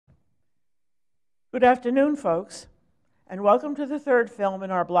Good afternoon, folks, and welcome to the third film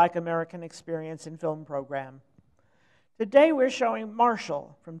in our Black American Experience in Film program. Today we're showing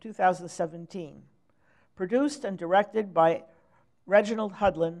Marshall from 2017, produced and directed by Reginald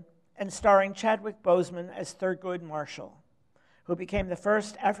Hudlin and starring Chadwick Boseman as Thurgood Marshall, who became the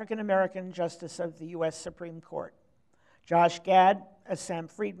first African-American Justice of the U.S. Supreme Court, Josh Gad as Sam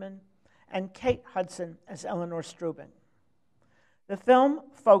Friedman, and Kate Hudson as Eleanor Strubing. The film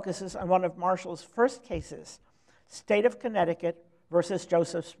focuses on one of Marshall's first cases, State of Connecticut versus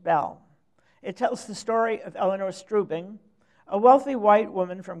Joseph Bell. It tells the story of Eleanor Strubing, a wealthy white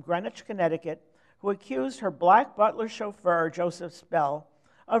woman from Greenwich, Connecticut, who accused her black butler chauffeur, Joseph Bell,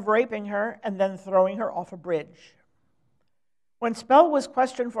 of raping her and then throwing her off a bridge. When Spell was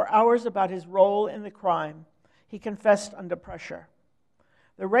questioned for hours about his role in the crime, he confessed under pressure.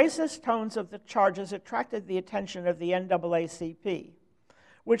 The racist tones of the charges attracted the attention of the NAACP,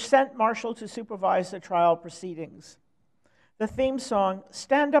 which sent Marshall to supervise the trial proceedings. The theme song,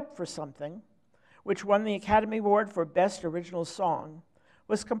 Stand Up for Something, which won the Academy Award for Best Original Song,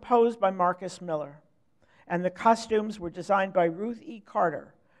 was composed by Marcus Miller, and the costumes were designed by Ruth E.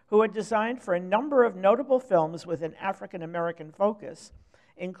 Carter, who had designed for a number of notable films with an African-American focus,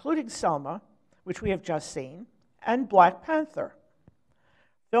 including Selma, which we have just seen, and Black Panther.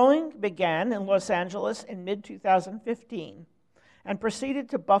 Filming began in Los Angeles in mid-2015 and proceeded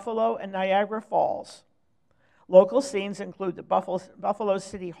to Buffalo and Niagara Falls. Local scenes include the Buffalo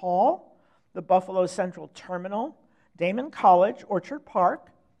City Hall, the Buffalo Central Terminal, Damon College, Orchard Park,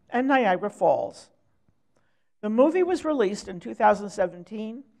 and Niagara Falls. The movie was released in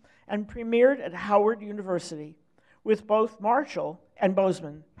 2017 and premiered at Howard University, with both Marshall and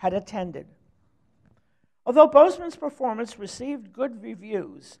Boseman had attended. Although Boseman's performance received good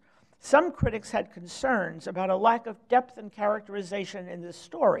reviews, some critics had concerns about a lack of depth and characterization in the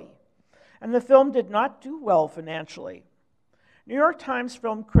story, and the film did not do well financially. New York Times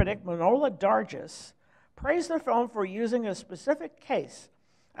film critic Manohla Dargis praised the film for using a specific case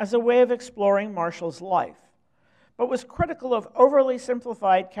as a way of exploring Marshall's life, but was critical of overly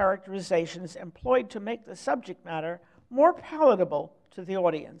simplified characterizations employed to make the subject matter more palatable to the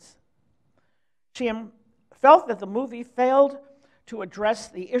audience. She felt that the movie failed to address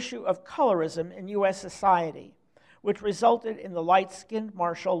the issue of colorism in U.S. society, which resulted in the light-skinned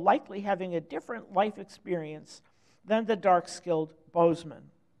Marshall likely having a different life experience than the dark-skinned Boseman.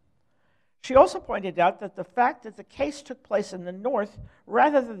 She also pointed out that the fact that the case took place in the North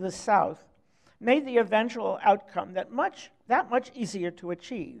rather than the South made the eventual outcome that much easier to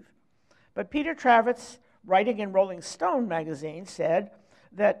achieve. But Peter Travitz, writing in Rolling Stone magazine, said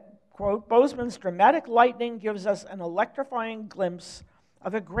that, quote, Boseman's dramatic lightning gives us an electrifying glimpse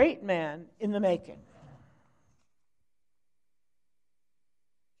of a great man in the making.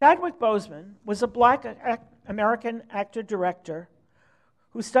 Chadwick Boseman was a Black American actor-director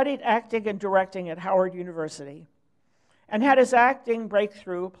who studied acting and directing at Howard University and had his acting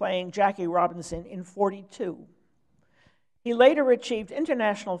breakthrough playing Jackie Robinson in 42. He later achieved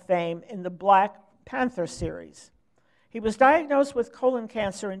international fame in the Black Panther series. He was diagnosed with colon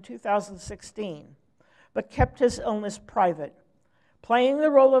cancer in 2016, but kept his illness private, playing the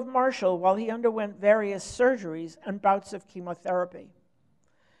role of Marshall while he underwent various surgeries and bouts of chemotherapy.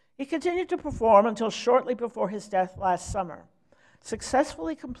 He continued to perform until shortly before his death last summer,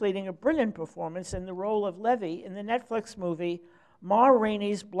 successfully completing a brilliant performance in the role of Levy in the Netflix movie Ma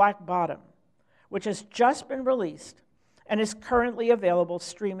Rainey's Black Bottom, which has just been released and is currently available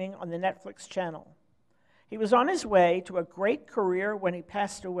streaming on the Netflix channel. He was on his way to a great career when he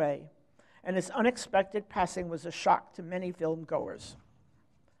passed away, and his unexpected passing was a shock to many filmgoers.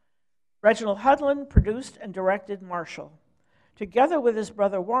 Reginald Hudlin produced and directed Marshall. Together with his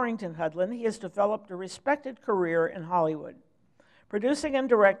brother Warrington Hudlin, he has developed a respected career in Hollywood, producing and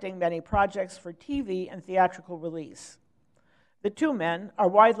directing many projects for TV and theatrical release. The two men are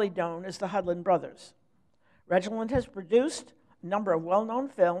widely known as the Hudlin brothers. Reginald has produced a number of well-known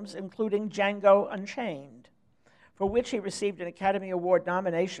films, including Django Unchained, for which he received an Academy Award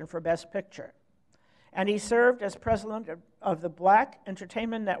nomination for Best Picture. And he served as president of the Black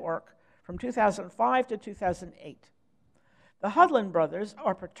Entertainment Network from 2005 to 2008. The Hudlin brothers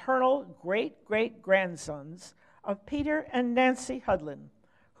are paternal great-great-grandsons of Peter and Nancy Hudlin,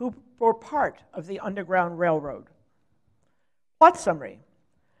 who were part of the Underground Railroad. Plot summary.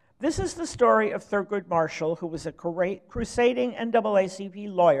 This is the story of Thurgood Marshall, who was a crusading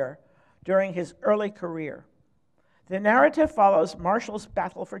NAACP lawyer during his early career. The narrative follows Marshall's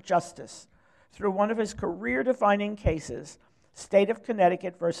battle for justice through one of his career-defining cases, State of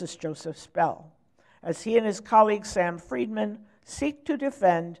Connecticut versus Joseph Bell, as he and his colleague Sam Friedman seek to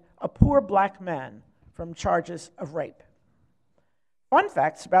defend a poor black man from charges of rape. Fun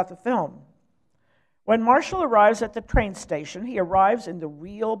facts about the film. When Marshall arrives at the train station, he arrives in the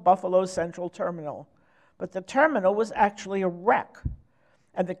real Buffalo Central Terminal, but the terminal was actually a wreck,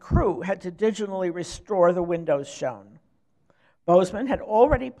 and the crew had to digitally restore the windows shown. Boseman had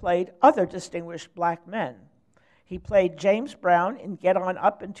already played other distinguished black men. He played James Brown in Get On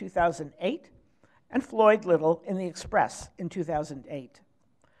Up in 2008 and Floyd Little in The Express in 2008.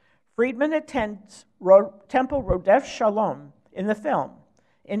 Friedman attends Temple Rodef Shalom in the film.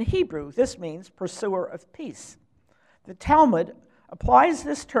 In Hebrew, this means pursuer of peace. The Talmud applies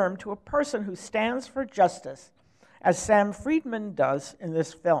this term to a person who stands for justice, as Sam Friedman does in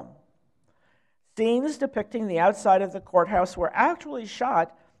this film. Scenes depicting the outside of the courthouse were actually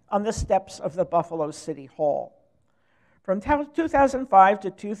shot on the steps of the Buffalo City Hall. From 2005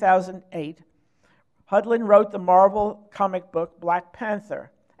 to 2008, Hudlin wrote the Marvel comic book Black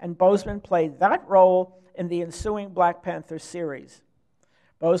Panther, and Boseman played that role in the ensuing Black Panther series.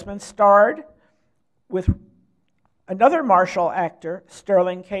 Boseman starred with another Marshall actor,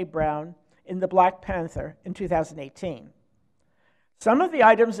 Sterling K. Brown, in The Black Panther in 2018. Some of the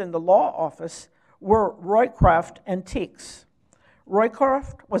items in the law office were Roycroft Antiques.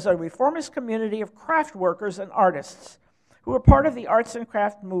 Roycroft was a reformist community of craft workers and artists who were part of the arts and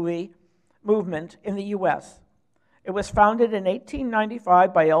craft movement in the U.S. It was founded in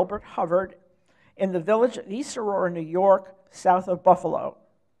 1895 by Elbert Hubbard in the village of East Aurora, New York, south of Buffalo.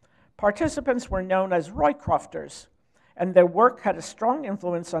 Participants were known as Roycrofters, and their work had a strong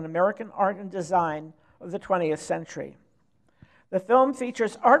influence on American art and design of the 20th century. The film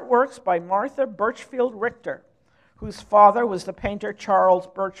features artworks by Martha Birchfield Richter, whose father was the painter Charles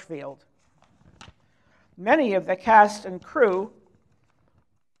Birchfield. Many of the cast and crew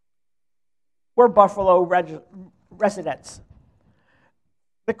were Buffalo residents.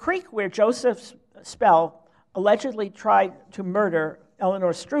 The creek where Joseph Spell allegedly tried to murder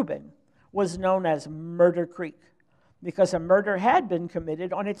Eleanor Strubin was known as Murder Creek because a murder had been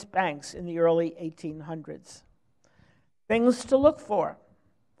committed on its banks in the early 1800s. Things to look for: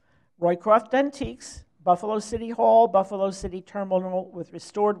 Roycroft Antiques, Buffalo City Hall, Buffalo City Terminal with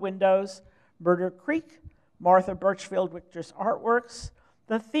restored windows, Murder Creek, Martha Birchfield Richter's artworks,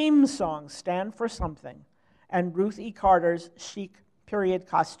 the theme song Stand for Something, and Ruth E. Carter's chic period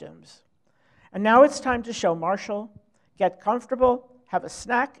costumes. And now it's time to show Marshall. Get comfortable, have a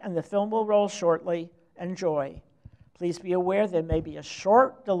snack, and the film will roll shortly. Enjoy. Please be aware there may be a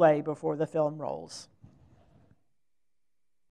short delay before the film rolls.